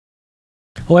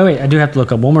Oh, wait. I do have to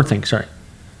look up one more thing. Sorry.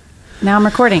 Now I'm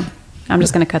recording. I'm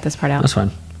just going to cut this part out. That's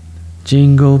fine.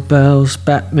 Jingle bells,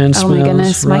 Batman smells. Oh my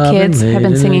goodness. My kids have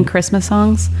been singing Christmas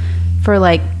songs for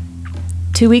like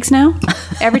 2 weeks now.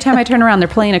 Every time I turn around, they're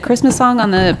playing a Christmas song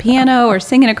on the piano or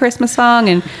singing a Christmas song,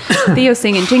 and Theo's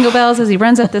singing Jingle Bells as he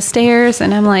runs up the stairs,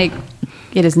 and I'm like,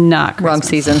 it is not Christmas. Wrong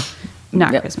season.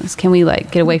 Not Christmas. Can we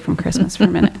like get away from Christmas for a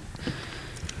minute?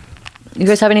 You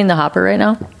guys have any in the hopper right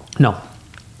now? No.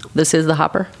 This is the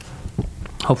hopper.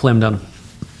 Hopefully I'm done.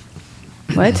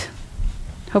 What?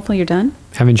 Hopefully you're done.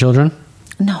 Having children?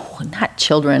 No, not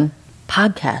children.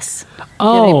 Podcasts.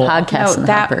 Oh. Do you have any podcasts in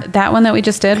the hopper? That one that we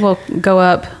just did will go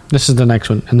up This is the next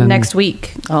one. And then next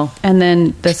week. Oh. And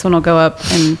then this one will go up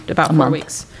in about 4 month.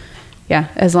 weeks. Yeah,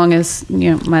 as long as,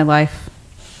 my life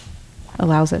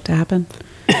allows it to happen.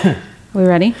 Are we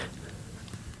ready?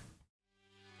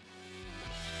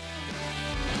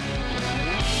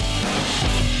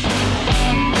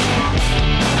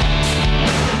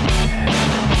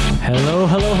 Hello,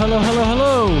 hello, hello, hello,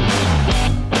 hello.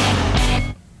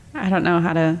 I don't know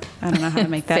how to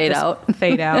make that Fade just out.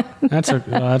 Fade out.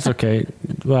 That's okay.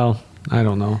 Well, I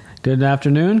don't know. Good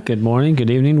afternoon, good morning, good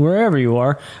evening, wherever you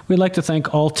are. We'd like to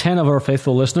thank all 10 of our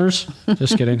faithful listeners.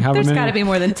 Just kidding. There's got to be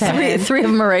more than 10. Three of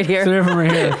them are right here. 3 of them are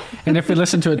here. And if we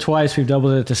listen to it twice, we've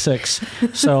doubled it to 6.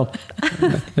 So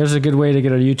there's a good way to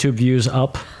get our YouTube views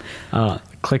up,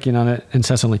 clicking on it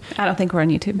incessantly. I don't think we're on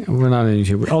YouTube. We're not on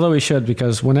YouTube. Although we should,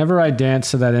 because whenever I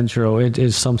dance to that intro, it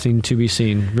is something to be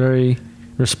seen. Very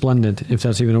resplendent, if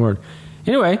that's even a word.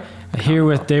 Anyway, here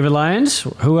with David Lyons.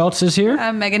 Who else is here?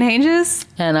 I'm Megan Hanges.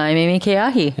 And I'm Amy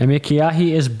Kiahi. Amy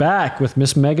Kiahi is back with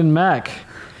Miss Megan Mack.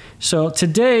 So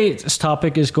today's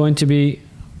topic is going to be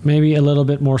maybe a little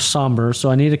bit more somber. So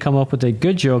I need to come up with a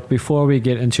good joke before we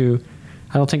get into,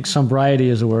 I don't think sobriety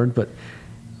is a word, but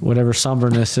whatever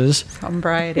somberness is.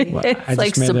 Sobriety. Well, It's I just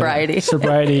like made it up. sobriety.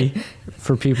 Sobriety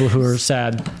for people who are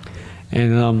sad.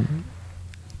 And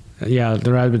yeah,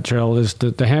 the rabbit trail is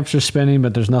the hamster's spinning,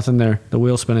 but there's nothing there. The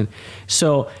wheel's spinning.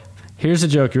 So here's the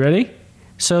joke. You ready?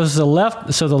 So the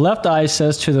left eye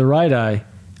says to the right eye,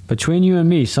 between you and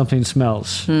me, something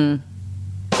smells. I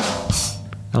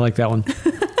like that one.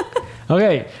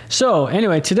 Okay. So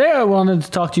anyway, today I wanted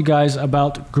to talk to you guys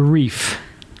about grief.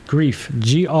 Grief.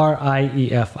 Grief,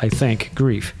 I think.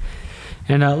 Grief.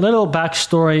 And a little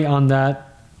backstory on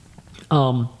that.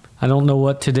 I don't know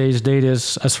what today's date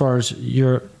is as far as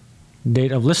your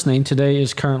date of listening. Today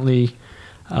is currently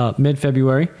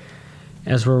mid-February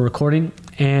as we're recording.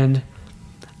 And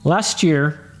last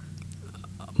year,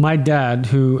 my dad,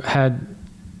 who had,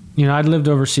 I'd lived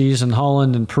overseas in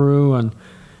Holland and Peru, and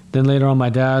then later on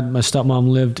my stepmom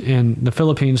lived in the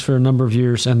Philippines for a number of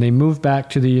years, and they moved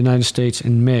back to the United States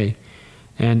in May.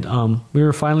 And we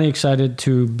were finally excited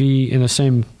to be in the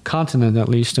same continent at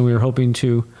least, and we were hoping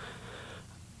to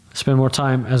spend more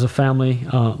time as a family.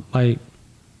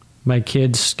 My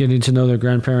kids getting to know their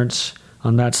grandparents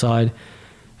on that side.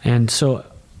 And so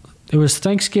it was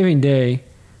Thanksgiving Day.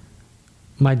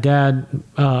 My dad,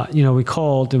 we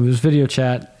called, it was video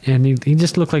chat, and he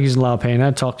just looked like he's in a lot of pain. I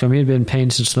talked to him. He had been in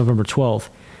pain since November 12th.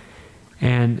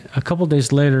 And a couple of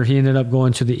days later, he ended up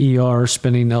going to the ER,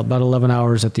 spending about 11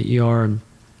 hours at the ER. And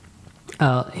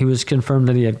he was confirmed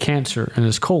that he had cancer in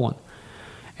his colon.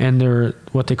 And there were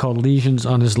what they called lesions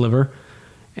on his liver.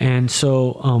 And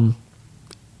so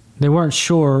they weren't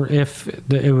sure if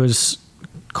it was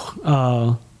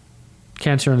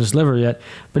cancer in his liver yet.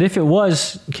 But if it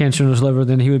was cancer in his liver,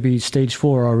 then he would be stage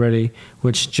 4 already,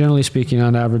 which generally speaking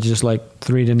on average is like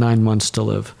 3 to 9 months to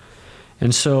live.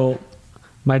 And so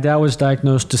my dad was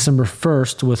diagnosed December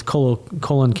 1st with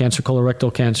colon cancer,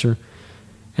 colorectal cancer.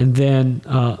 And then,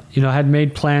 I had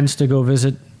made plans to go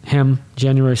visit him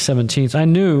January 17th. I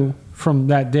knew from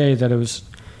that day that it was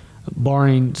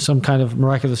barring some kind of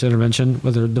miraculous intervention,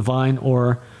 whether divine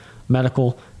or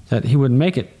medical, that he wouldn't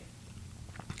make it.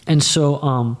 And so,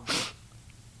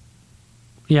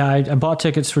 I bought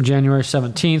tickets for January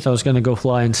 17th. I was going to go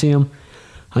fly and see him.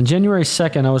 On January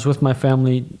 2nd, I was with my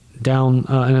family down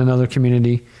in another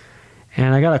community,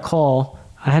 and I got a call.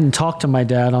 I hadn't talked to my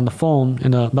dad on the phone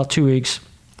in about 2 weeks.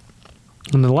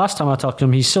 And the last time I talked to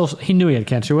him, he knew he had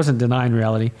cancer. He wasn't denying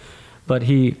reality, but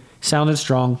he sounded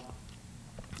strong.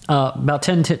 About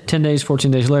 10 days,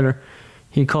 14 days later,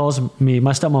 he calls me.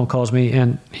 My stepmom calls me,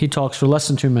 and he talks for less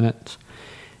than 2 minutes.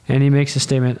 And he makes a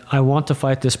statement, I want to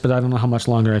fight this, but I don't know how much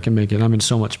longer I can make it. I'm in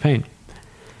so much pain.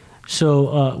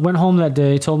 So went home that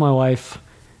day, told my wife,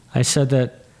 I said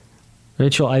that,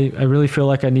 Rachel, I really feel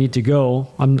like I need to go.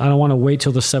 I don't want to wait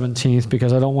till the 17th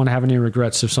because I don't want to have any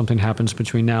regrets if something happens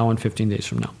between now and 15 days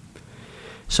from now.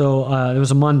 So it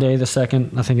was a Monday, the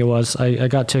 2nd, I think it was. I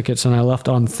got tickets and I left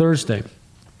on Thursday,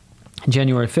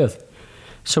 January 5th.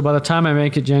 So by the time I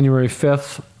make it January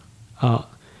 5th,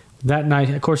 that night,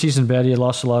 of course, he's in bed. He had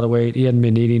lost a lot of weight. He hadn't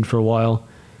been eating for a while.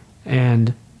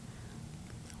 And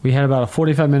we had about a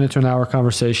 45-minute to an hour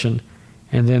conversation.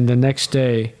 And then the next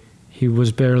day, he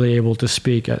was barely able to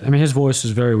speak. I mean, his voice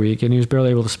was very weak, and he was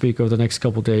barely able to speak over the next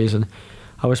couple of days. And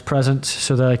I was present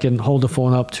so that I can hold the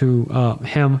phone up to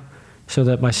him so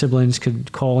that my siblings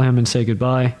could call him and say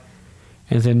goodbye.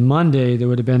 And then Monday, there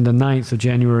would have been the 9th of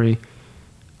January,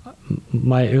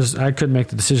 I couldn't make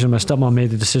the decision. My stepmom made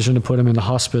the decision to put him into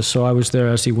hospice, so I was there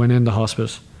as he went into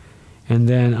hospice. And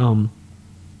then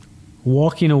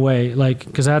walking away,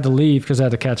 because I had to leave because I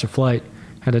had to catch a flight.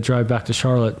 I had to drive back to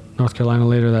Charlotte, North Carolina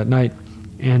later that night.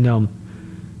 And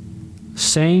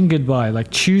saying goodbye,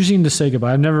 choosing to say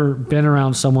goodbye. I've never been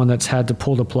around someone that's had to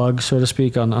pull the plug, so to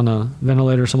speak, on a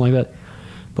ventilator or something like that.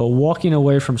 But walking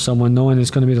away from someone, knowing it's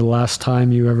going to be the last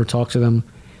time you ever talk to them,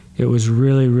 it was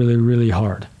really, really, really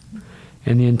hard.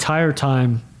 And the entire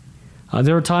time,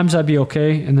 there were times I'd be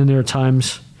okay, and then there were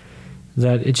times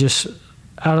that it just,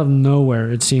 out of nowhere,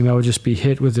 it seemed I would just be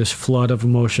hit with this flood of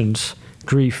emotions,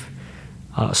 grief,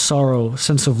 sorrow,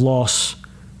 sense of loss.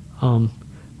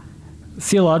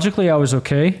 Theologically, I was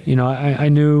okay. I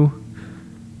knew,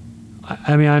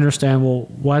 I understand, well,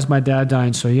 why is my dad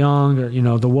dying so young?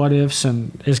 Or, the what ifs,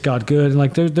 and is God good?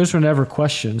 And those were never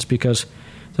questions, because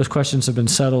those questions have been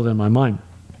settled in my mind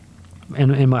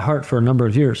and in my heart for a number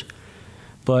of years.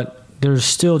 But there's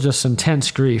still just intense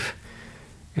grief.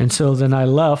 And so then I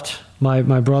left. My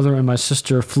brother and my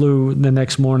sister flew the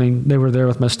next morning. They were there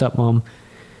with my stepmom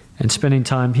and spending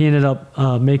time. He ended up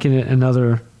making it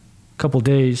another couple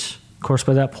days. Of course,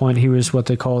 by that point, he was what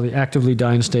they call the actively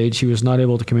dying stage. He was not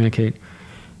able to communicate,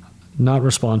 not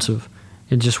responsive,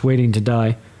 and just waiting to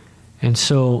die. And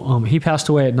so he passed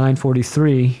away at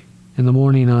 9:43 in the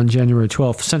morning on January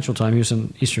 12th, Central Time. He was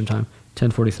in Eastern Time,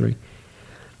 10:43.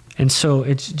 And so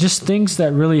it's just things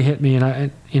that really hit me.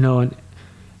 And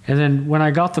then when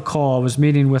I got the call, I was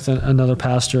meeting with another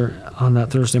pastor on that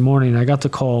Thursday morning. I got the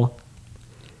call,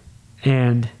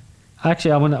 and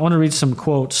actually I want to read some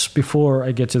quotes before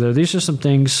I get to there. These are some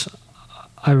things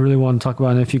I really want to talk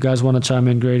about. And if you guys want to chime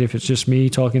in, great. If it's just me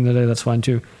talking today, that's fine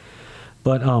too.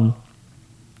 But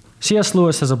C.S.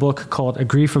 Lewis has a book called A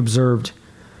Grief Observed.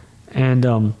 And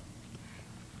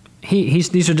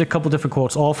these are a couple different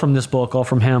quotes, all from this book, all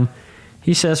from him.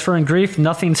 He says, "For in grief,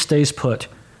 nothing stays put.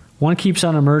 One keeps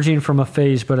on emerging from a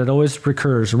phase, but it always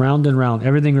recurs, round and round.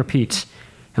 Everything repeats.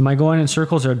 Am I going in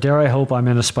circles, or dare I hope I'm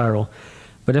in a spiral?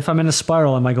 But if I'm in a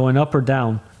spiral, am I going up or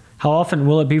down? How often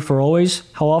will it be for always?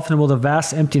 How often will the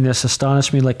vast emptiness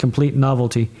astonish me like complete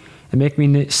novelty and make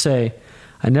me say,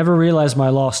 I never realized my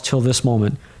loss till this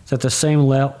moment, that the same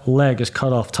leg is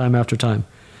cut off time after time?"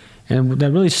 And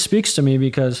that really speaks to me,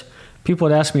 because people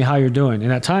would ask me how you're doing.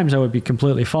 And at times I would be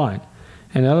completely fine.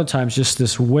 And at other times just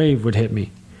this wave would hit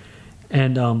me.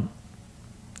 And,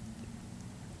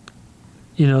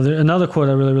 another quote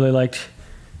I really, really liked,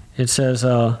 it says,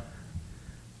 I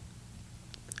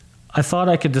thought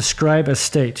I could describe a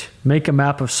state, make a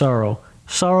map of sorrow.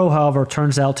 Sorrow, however,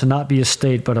 turns out to not be a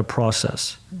state, but a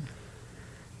process.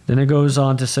 Then it goes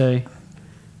on to say,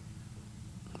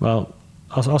 well,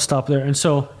 I'll stop there. And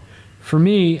so for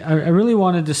me, I really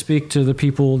wanted to speak to the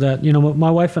people that,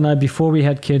 my wife and I, before we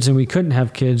had kids and we couldn't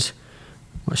have kids,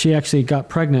 she actually got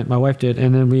pregnant, my wife did,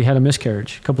 and then we had a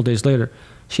miscarriage a couple days later.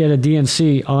 She had a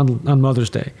DNC on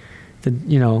Mother's Day.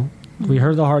 We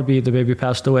heard the heartbeat, the baby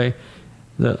passed away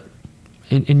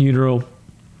in utero.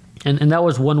 And that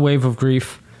was one wave of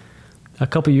grief. A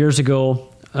couple years ago,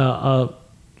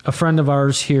 a friend of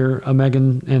ours here,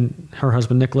 Megan, and her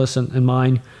husband Nicholas, and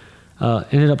mine,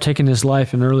 ended up taking his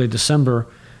life in early December.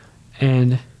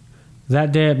 And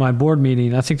that day at my board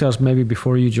meeting, I think that was maybe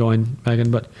before you joined,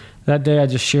 Megan, but that day I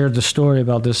just shared the story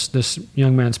about this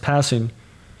young man's passing,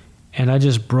 and I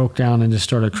just broke down and just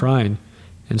started crying.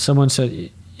 And someone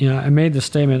said, I made the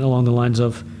statement along the lines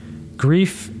of,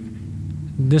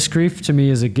 this grief to me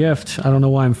is a gift. I don't know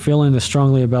why I'm feeling this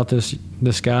strongly about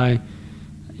this guy.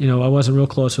 I wasn't real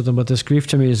close with him, but this grief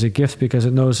to me is a gift, because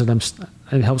it knows that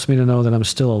it helps me to know that I'm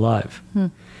still alive.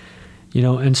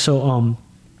 And so,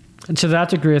 and to that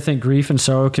degree, I think grief and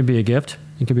sorrow can be a gift.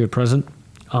 It can be a present.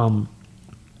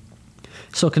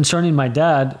 So concerning my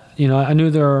dad, I knew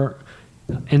there are,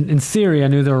 in theory, I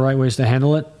knew there were right ways to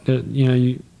handle it.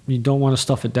 You don't want to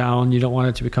stuff it down. You don't want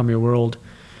it to become your world.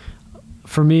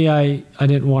 For me, I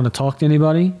didn't want to talk to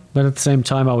anybody, but at the same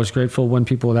time, I was grateful when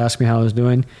people would ask me how I was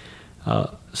doing.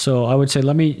 So I would say,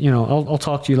 I'll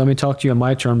talk to you. Let me talk to you on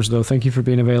my terms, though. Thank you for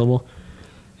being available.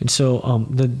 And so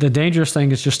the dangerous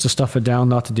thing is just to stuff it down,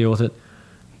 not to deal with it.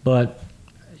 But,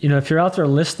 if you're out there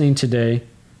listening today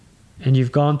and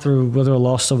you've gone through whether a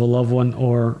loss of a loved one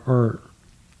or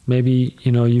maybe,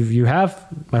 you have,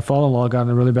 my father-in-law got in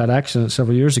a really bad accident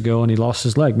several years ago and he lost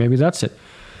his leg. Maybe that's it.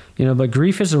 But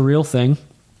grief is a real thing.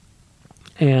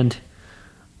 And,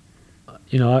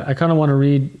 I kind of want to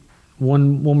read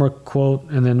one more quote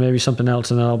and then maybe something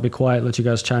else, and then I'll be quiet, let you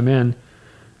guys chime in.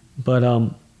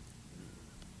 But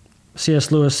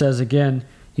C.S. Lewis says again,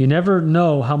 you never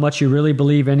know how much you really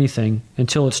believe anything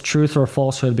until its truth or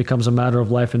falsehood becomes a matter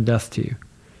of life and death to you.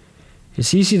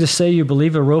 It's easy to say you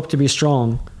believe a rope to be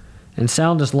strong and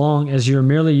sound as long as you're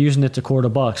merely using it to cord a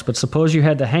box, but suppose you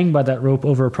had to hang by that rope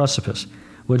over a precipice.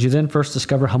 Would you then first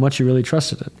discover how much you really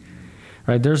trusted it?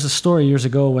 Right? There's a story years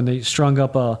ago when they strung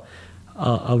up a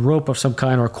rope of some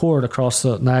kind or a cord across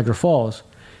the Niagara Falls,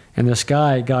 and this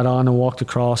guy got on and walked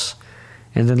across.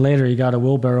 And then later he got a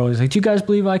wheelbarrow. He's like, do you guys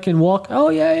believe I can walk? Oh,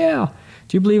 yeah.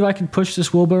 Do you believe I can push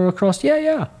this wheelbarrow across?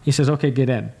 Yeah. He says, okay, get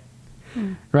in.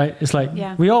 Right? It's like,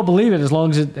 we all believe it as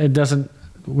long as it doesn't,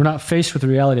 we're not faced with the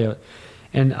reality of it.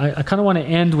 And I kind of want to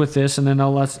end with this, and then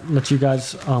I'll let you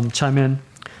guys chime in.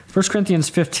 1 Corinthians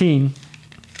 15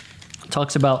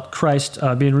 talks about Christ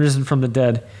being risen from the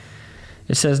dead.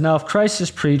 It says, now if Christ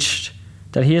is preached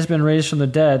that he has been raised from the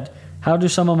dead, how do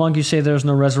some among you say there's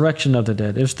no resurrection of the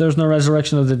dead? If there's no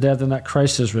resurrection of the dead, then that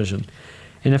Christ is risen.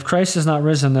 And if Christ is not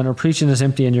risen, then our preaching is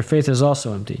empty and your faith is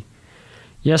also empty.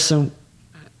 Yes, and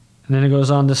then it goes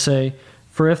on to say,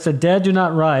 for if the dead do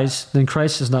not rise, then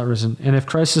Christ is not risen. And if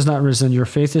Christ is not risen, your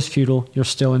faith is futile, you're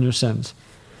still in your sins.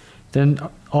 Then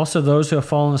also those who have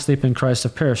fallen asleep in Christ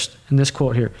have perished. In this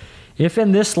quote here, if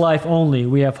in this life only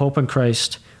we have hope in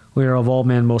Christ, we are of all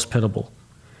men most pitiable.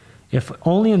 If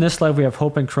only in this life we have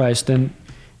hope in Christ, then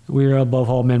we are above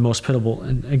all men most pitiable.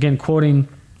 And again, quoting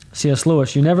C.S.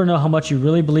 Lewis, you never know how much you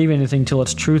really believe anything till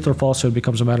its truth or falsehood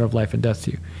becomes a matter of life and death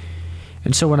to you.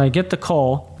 And so when I get the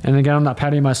call, and again, I'm not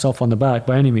patting myself on the back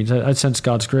by any means. I sense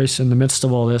God's grace in the midst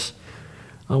of all this.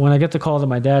 When I get the call that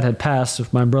my dad had passed,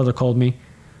 if my brother called me,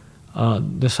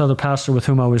 this other pastor with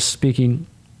whom I was speaking,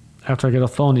 after I get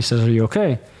off the phone, he says, are you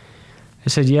okay? I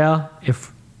said, yeah,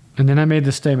 and then I made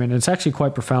this statement. It's actually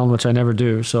quite profound, which I never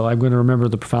do, so I'm going to remember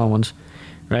the profound ones,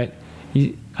 right?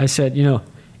 I said,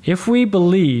 if we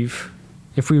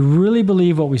really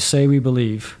believe what we say we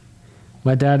believe,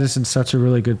 my dad is in such a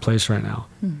really good place right now.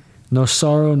 No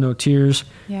sorrow, no tears,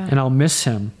 and I'll miss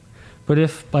him. But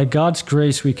if by God's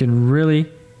grace we can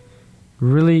really,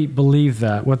 really believe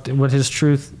that, what his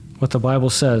truth, what the Bible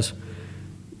says,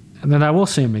 and then I will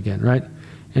see him again, right?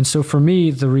 And so for me,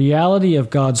 the reality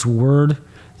of God's word,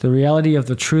 the reality of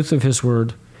the truth of his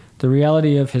word, the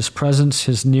reality of his presence,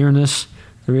 his nearness,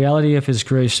 the reality of his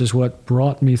grace is what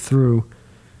brought me through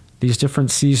these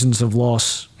different seasons of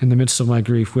loss in the midst of my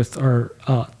grief, with our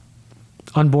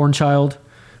unborn child,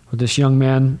 with this young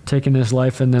man taking his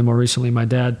life, and then more recently my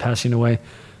dad passing away.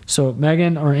 So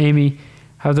Megan or Amy,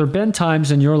 have there been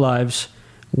times in your lives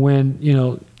when,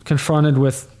 confronted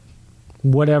with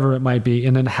whatever it might be,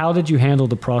 and then how did you handle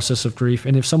the process of grief?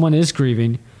 And if someone is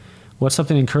grieving, what's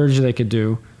something encouraging they could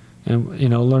do, and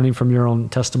learning from your own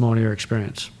testimony or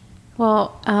experience?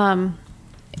 Well,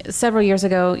 several years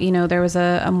ago, there was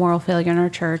a moral failure in our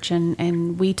church,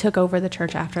 and we took over the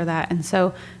church after that. And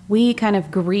so we kind of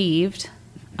grieved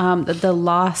the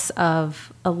loss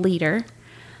of a leader.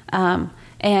 And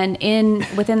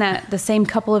within the same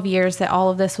couple of years that all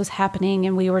of this was happening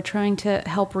and we were trying to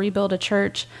help rebuild a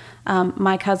church,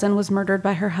 my cousin was murdered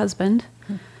by her husband.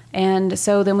 And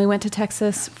so then we went to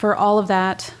Texas for all of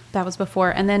that. That was before.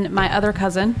 And then my other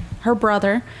cousin, her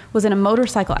brother, was in a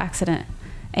motorcycle accident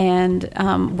and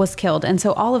was killed. And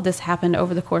so all of this happened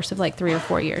over the course of like 3 or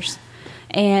 4 years.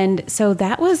 And so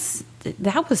that was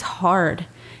hard.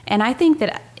 And I think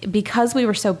that because we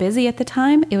were so busy at the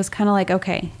time, it was kind of like,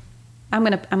 okay, I'm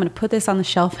gonna put this on the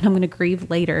shelf and I'm gonna grieve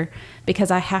later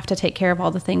because I have to take care of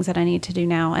all the things that I need to do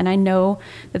now. And I know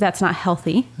that that's not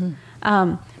healthy.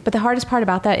 But the hardest part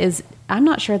about that is I'm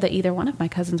not sure that either one of my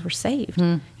cousins were saved.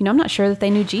 I'm not sure that they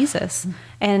knew Jesus.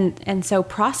 And so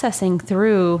processing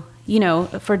through,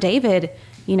 for David,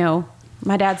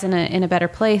 my dad's in a better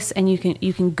place, and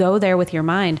you can go there with your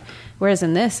mind. Whereas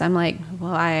in this, I'm like,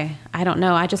 well, I don't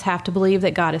know. I just have to believe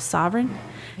that God is sovereign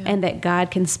and that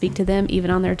God can speak to them even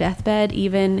on their deathbed.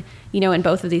 Even, in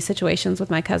both of these situations with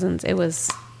my cousins, it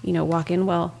was, walk in,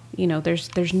 well,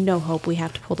 there's no hope. We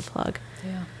have to pull the plug.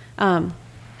 Yeah.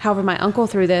 However, my uncle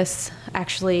through this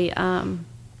actually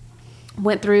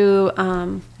went through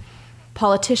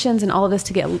politicians and all of this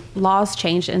to get laws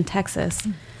changed in Texas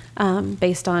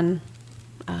based on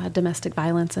domestic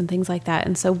violence and things like that.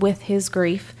 And so with his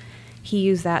grief, he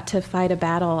used that to fight a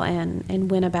battle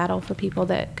and win a battle for people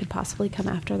that could possibly come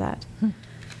after that.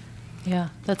 Yeah,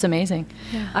 that's amazing.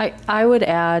 Yeah. I would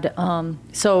add,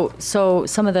 so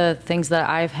some of the things that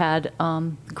I've had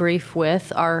grief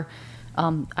with are,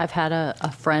 I've had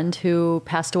a friend who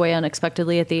passed away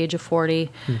unexpectedly at the age of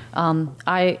 40.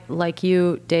 I, like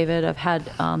you, David, I've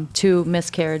had 2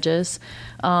 miscarriages.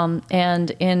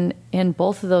 And in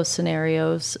both of those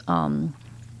scenarios,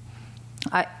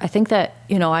 I think that,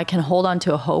 I can hold on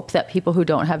to a hope that people who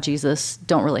don't have Jesus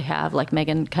don't really have, like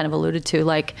Megan kind of alluded to.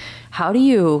 Like, how do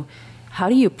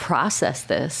you process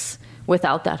this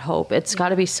without that hope? It's got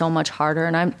to be so much harder.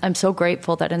 And I'm so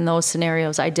grateful that in those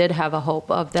scenarios, I did have a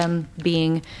hope of them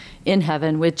being in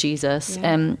heaven with Jesus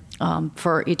and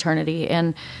for eternity.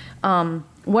 And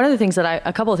one of the things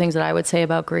a couple of things that I would say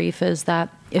about grief is that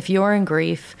if you're in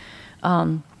grief,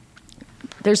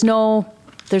 there's no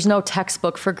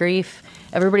textbook for grief.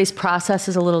 Everybody's process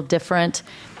is a little different.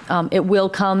 It will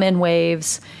come in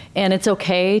waves, and it's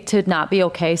okay to not be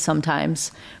okay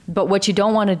sometimes. But what you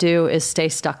don't want to do is stay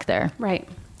stuck there. Right.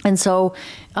 And so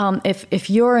if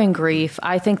you're in grief,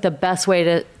 I think the best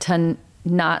way to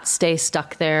not stay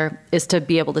stuck there is to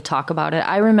be able to talk about it.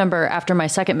 I remember after my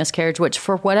second miscarriage, which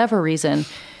for whatever reason,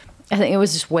 I think it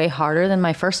was just way harder than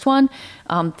my first one.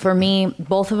 For me,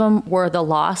 both of them were the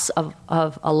loss of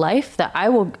a life that I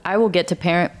will get to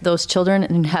parent those children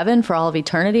in heaven for all of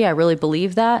eternity. I really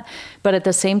believe that. But at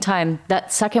the same time,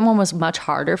 that second one was much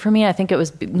harder for me. I think it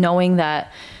was knowing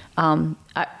that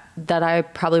that I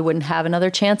probably wouldn't have another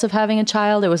chance of having a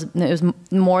child. It was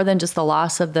more than just the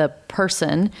loss of the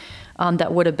person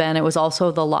that would have been. It was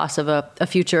also the loss of a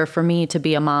future for me to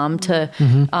be a mom to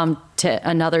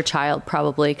another child,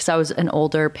 probably, because I was an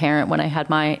older parent when I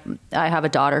have a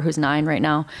daughter who's 9 right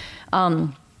now.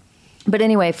 But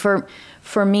anyway,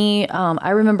 for me, I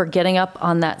remember getting up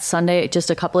on that Sunday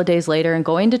just a couple of days later and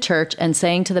going to church and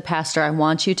saying to the pastor, I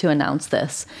want you to announce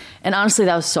this. And honestly,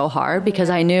 that was so hard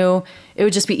because I knew it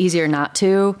would just be easier not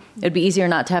to. It'd be easier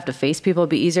not to have to face people.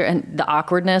 It'd be easier. And the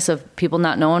awkwardness of people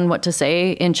not knowing what to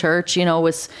say in church,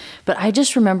 but I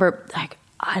just remember, like,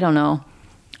 I don't know,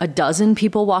 a dozen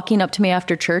people walking up to me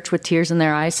after church with tears in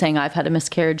their eyes saying, I've had a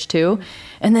miscarriage too.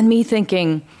 And then me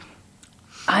thinking,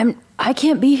 I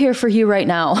can't be here for you right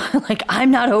now. Like, I'm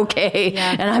not okay.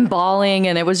 Yeah. And I'm bawling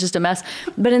and it was just a mess.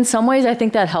 But in some ways, I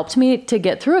think that helped me to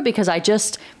get through it because I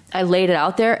laid it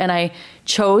out there and I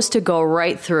chose to go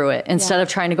right through it instead of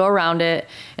trying to go around it,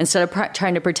 instead of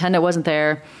trying to pretend it wasn't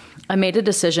there. I made a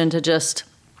decision to just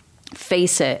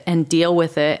face it and deal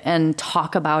with it and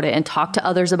talk about it and talk to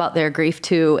others about their grief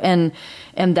too. And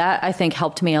that, I think,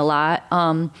 helped me a lot.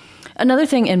 Another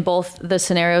thing in both the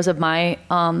scenarios of my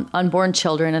unborn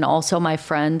children and also my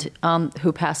friend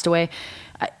who passed away,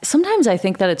 sometimes I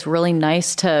think that it's really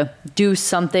nice to do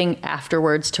something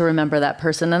afterwards to remember that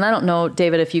person. And I don't know,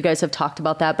 David, if you guys have talked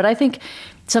about that, but I think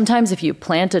sometimes if you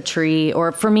plant a tree,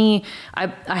 or for me, I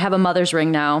have a mother's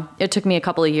ring now. It took me a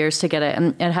couple of years to get it.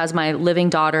 And it has my living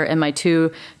daughter and my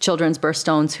 2 children's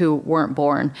birthstones who weren't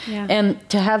born. Yeah. And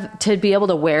to be able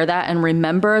to wear that and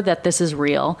remember that this is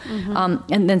real.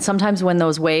 Mm-hmm. And then sometimes when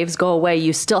those waves go away,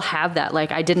 you still have that,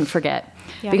 like, I didn't forget.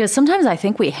 Yeah. Because sometimes I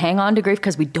think we hang on to grief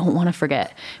because we don't want to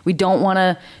forget. We don't want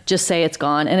to just say it's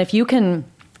gone. And if you can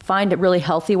find really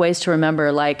healthy ways to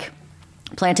remember, like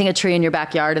planting a tree in your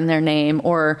backyard in their name,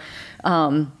 or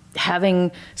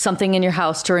having something in your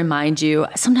house to remind you.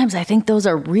 Sometimes I think those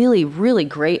are really, really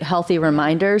great, healthy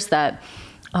reminders that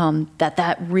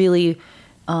that really,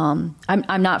 I'm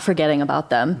not forgetting about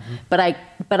them, mm-hmm.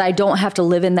 but I don't have to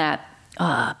live in that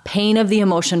pain of the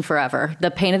emotion forever.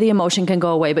 The pain of the emotion can go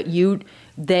away, but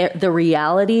the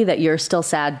reality that you're still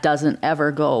sad doesn't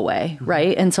ever go away, mm-hmm.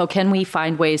 right? And so can we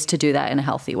find ways to do that in a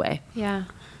healthy way? Yeah.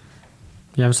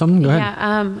 You have something? Go ahead.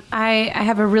 Yeah, I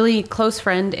have a really close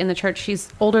friend in the church. She's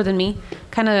older than me,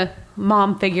 kind of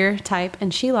mom figure type,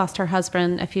 and she lost her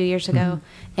husband a few years ago,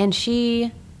 and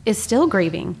she is still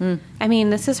grieving. I mean,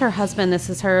 this is her husband. This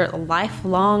is her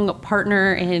lifelong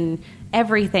partner in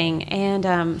everything,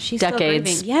 and she's decades. Still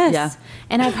grieving. Yes, yeah.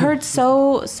 And I've heard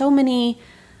so many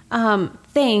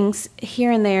things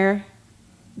here and there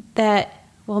that,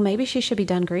 well, maybe she should be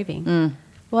done grieving.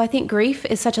 Well, I think grief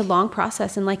is such a long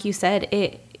process, and like you said,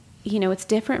 it's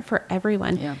different for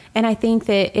everyone. Yeah. And I think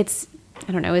that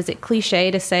I don't know, is it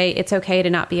cliche to say it's okay to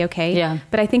not be okay? Yeah.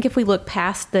 But I think if we look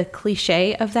past the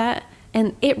cliche of that,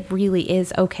 and it really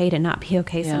is okay to not be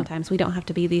okay sometimes. We don't have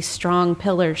to be these strong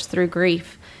pillars through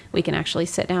grief. We can actually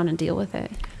sit down and deal with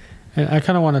it. And I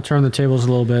kind of want to turn the tables a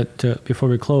little bit before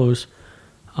we close.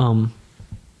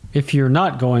 If you're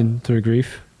not going through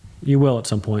grief, you will at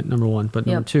some point, number one. But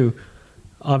number two,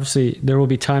 obviously there will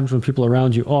be times when people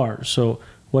around you are. So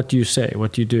what do you say?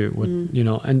 What do you do? What, you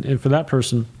know, and for that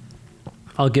person,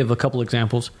 I'll give a couple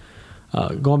examples.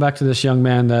 Going back to this young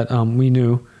man that we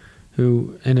knew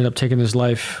who ended up taking his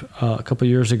life a couple of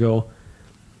years ago.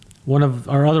 One of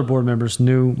our other board members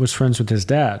was friends with his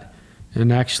dad.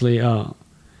 And actually,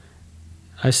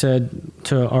 I said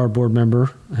to our board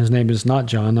member, his name is not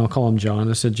John, I'll call him John.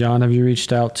 I said, John, have you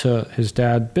reached out to his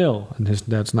dad, Bill? And his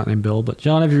dad's not named Bill, but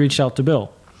John, have you reached out to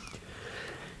Bill?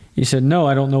 He said, no,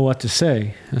 I don't know what to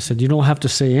say. I said, you don't have to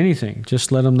say anything.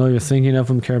 Just let him know you're thinking of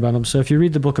him, care about him. So if you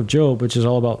read the book of Job, which is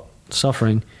all about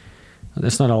suffering,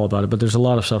 it's not all about it, but there's a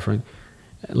lot of suffering.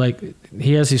 Like,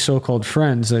 he has these so-called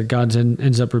friends that God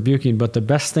ends up rebuking, but the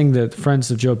best thing that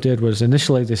friends of Job did was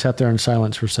initially they sat there in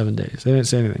silence for 7 days. They didn't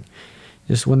say anything.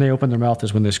 Just when they opened their mouth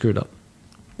is when they screwed up.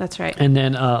 That's right. And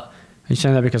then, are you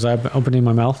saying that because I'm opening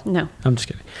my mouth? No. I'm just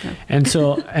kidding. No. And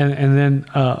so, and then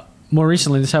more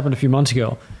recently, this happened a few months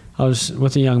ago. I was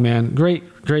with a young man, great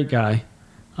guy,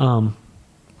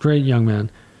 great young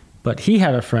man, but he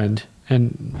had a friend,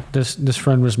 and this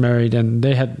friend was married, and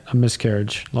they had a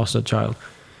miscarriage, lost a child,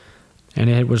 and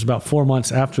it was about 4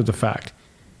 months after the fact.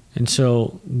 And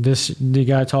so the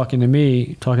guy talking to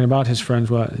me, talking about his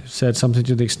friends, said something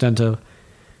to the extent of,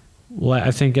 well,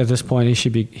 I think at this point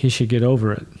he should get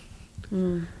over it.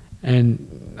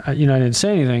 And I didn't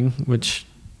say anything, which,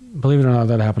 believe it or not,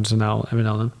 that happens every now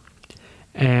and then.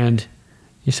 And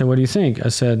he said, what do you think? I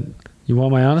said, you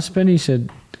want my honest opinion? He said,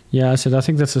 yeah. I said, I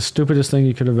think that's the stupidest thing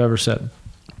you could have ever said.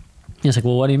 He's like,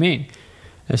 well, what do you mean?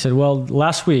 I said, well,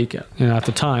 last week,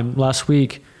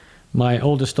 my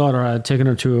oldest daughter, I had taken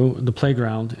her to the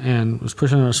playground and was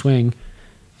pushing her on a swing.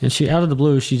 And she, out of the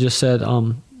blue, she just said,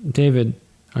 Daddy,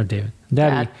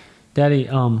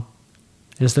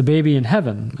 is the baby in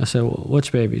heaven? I said, well,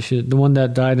 which baby? She said, the one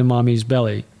that died in mommy's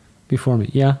belly before me.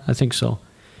 Yeah, I think so.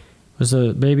 Was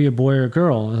the baby a boy or a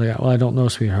girl? I was like, well, I don't know,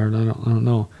 sweetheart. I don't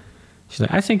know. She's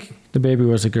like, I think the baby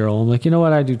was a girl. I'm like, you know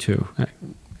what? I do too.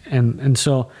 And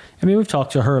so, I mean, we've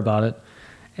talked to her about it.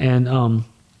 And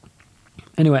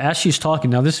anyway, as she's talking,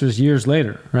 now this was years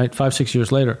later, right? 5-6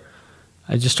 years later,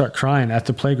 I just start crying at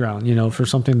the playground, for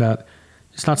something that,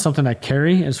 it's not something I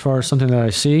carry as far as something that I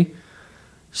see.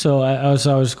 So as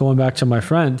I was going back to my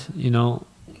friend,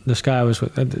 this guy I was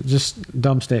with, just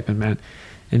dumb statement, man.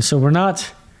 And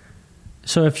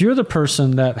so if you're the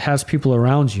person that has people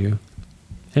around you,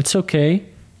 it's okay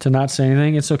to not say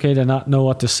anything. It's okay to not know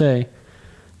what to say.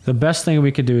 The best thing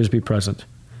we could do is be present.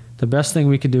 The best thing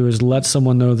we could do is let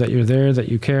someone know that you're there, that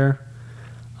you care.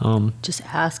 Just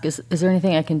ask, is there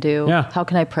anything I can do? Yeah. How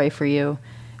can I pray for you?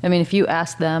 I mean, if you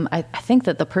ask them, I think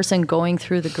that the person going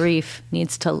through the grief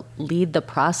needs to lead the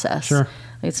process. Sure.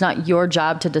 It's not your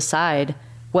job to decide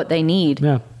what they need.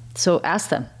 Yeah. So ask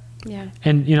them. Yeah.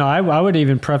 And, I would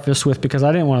even preface with, because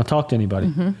I didn't want to talk to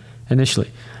anybody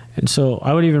initially. And so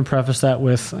I would even preface that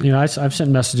with, I've sent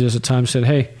messages at times, said,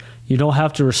 hey, you don't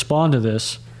have to respond to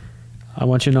this. I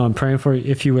want you to know I'm praying for you.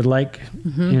 If you would like,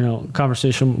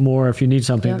 conversation more, if you need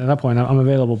something, at that point, I'm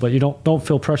available. But you don't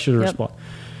feel pressure to respond.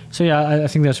 So, yeah, I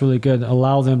think that's really good.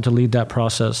 Allow them to lead that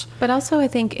process. But also, I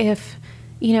think if,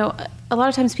 a lot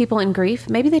of times people in grief,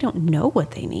 maybe they don't know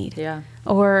what they need. Yeah.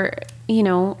 Or,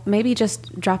 maybe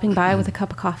just dropping by with a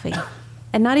cup of coffee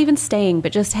and not even staying,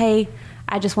 but just, hey,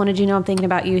 I just wanted you to know I'm thinking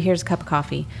about you. Here's a cup of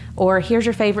coffee. Or here's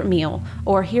your favorite meal.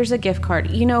 Or here's a gift card.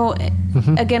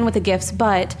 Again with the gifts,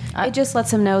 but it just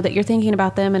lets them know that you're thinking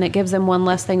about them, and it gives them one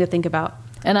less thing to think about.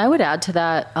 And I would add to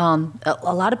that,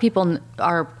 a lot of people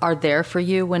are there for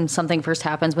you when something first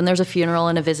happens, when there's a funeral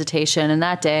and a visitation, and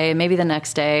that day, maybe the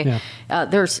next day,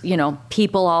 there's,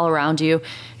 people all around you.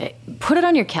 Put it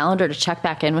on your calendar to check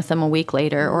back in with them a week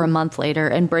later or a month later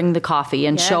and bring the coffee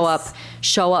and show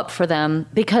up for them,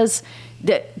 because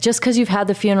just because you've had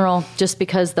the funeral, just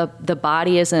because the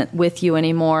body isn't with you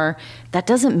anymore, that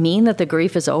doesn't mean that the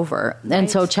grief is over. Right.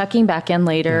 And so checking back in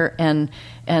later and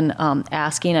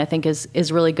asking, I think,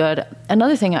 is really good.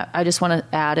 Another thing I just want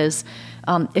to add is,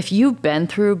 if you've been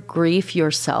through grief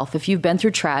yourself, if you've been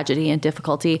through tragedy and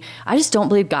difficulty, I just don't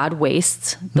believe God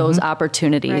wastes those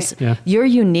opportunities. Right. Yeah. You're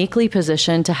uniquely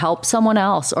positioned to help someone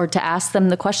else or to ask them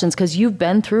the questions because you've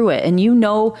been through it, and you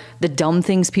know the dumb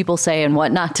things people say and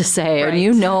what not to say, and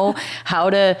you know how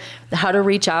to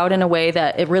reach out in a way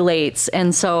that it relates.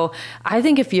 And so I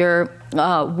think if you're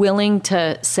willing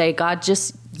to say, God,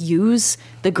 just use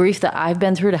the grief that I've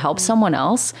been through to help someone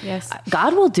else, Yes.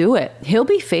 God will do it. He'll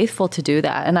be faithful to do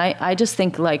that. And I just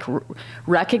think like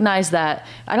recognize that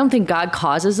I don't think God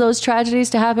causes those tragedies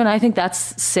to happen. I think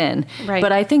that's sin. Right.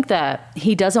 But I think that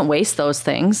he doesn't waste those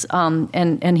things.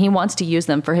 And he wants to use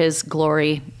them for his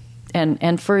glory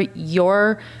and for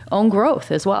your own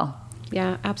growth as well.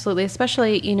 Yeah, absolutely.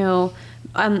 Especially,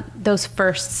 those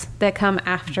firsts that come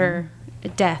after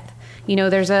death.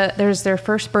 There's their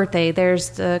first birthday,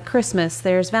 there's the Christmas,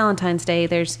 there's Valentine's Day,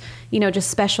 there's, just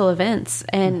special events.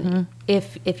 And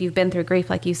if you've been through grief,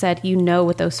 like you said,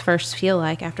 what those firsts feel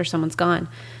like after someone's gone.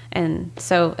 And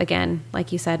so again,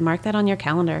 like you said, mark that on your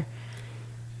calendar.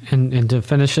 And to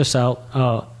finish this out,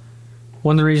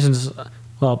 one of the reasons,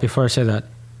 before I say that,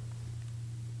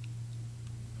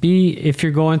 if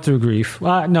you're going through grief,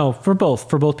 no, for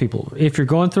both people, if you're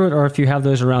going through it or if you have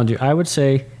those around you, I would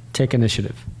say take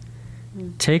initiative.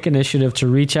 Take initiative to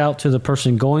reach out to the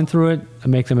person going through it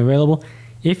and make them available.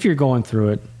 If you're going through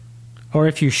it, or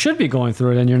if you should be going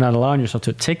through it and you're not allowing yourself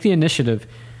to, take the initiative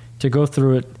to go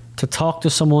through it, to talk to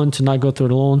someone, to not go through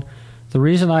it alone. The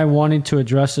reason I wanted to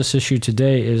address this issue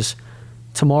today is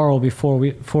tomorrow will be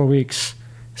 4 weeks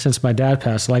since my dad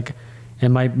passed.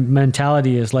 And my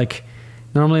mentality is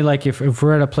normally if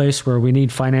we're at a place where we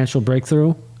need financial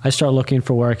breakthrough, I start looking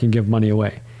for where I can give money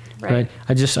away. Right.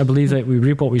 I believe that we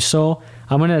reap what we sow.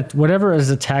 Whatever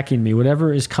is attacking me,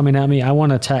 whatever is coming at me, I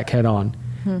want to attack head on.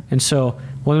 And so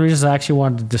one of the reasons I actually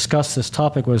wanted to discuss this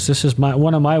topic was this is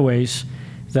one of my ways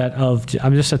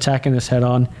I'm just attacking this head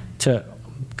on to,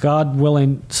 God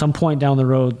willing, some point down the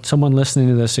road, someone listening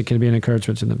to this, it can be an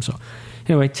encouragement to them. So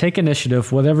anyway, take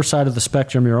initiative, whatever side of the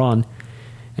spectrum you're on.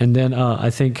 And then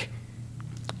I think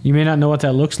you may not know what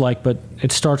that looks like, but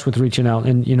it starts with reaching out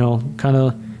and, kind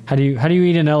of, how do you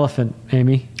eat an elephant,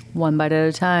 Amy? One bite at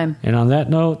a time. And on that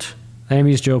note,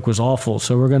 Amy's joke was awful,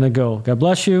 so we're going to go. God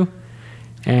bless you.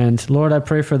 And Lord, I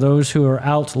pray for those who are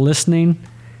out listening.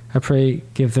 I pray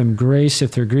give them grace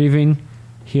if they're grieving.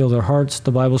 Heal their hearts.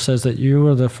 The Bible says that you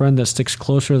are the friend that sticks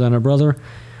closer than a brother.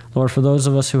 Lord, for those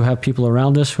of us who have people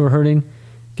around us who are hurting,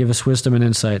 give us wisdom and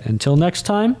insight. Until next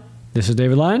time, this is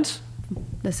David Lyons.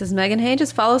 This is Megan Hay.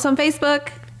 Just follow us on Facebook.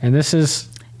 And this is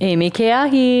Amy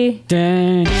Keahi.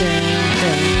 Dang, dang.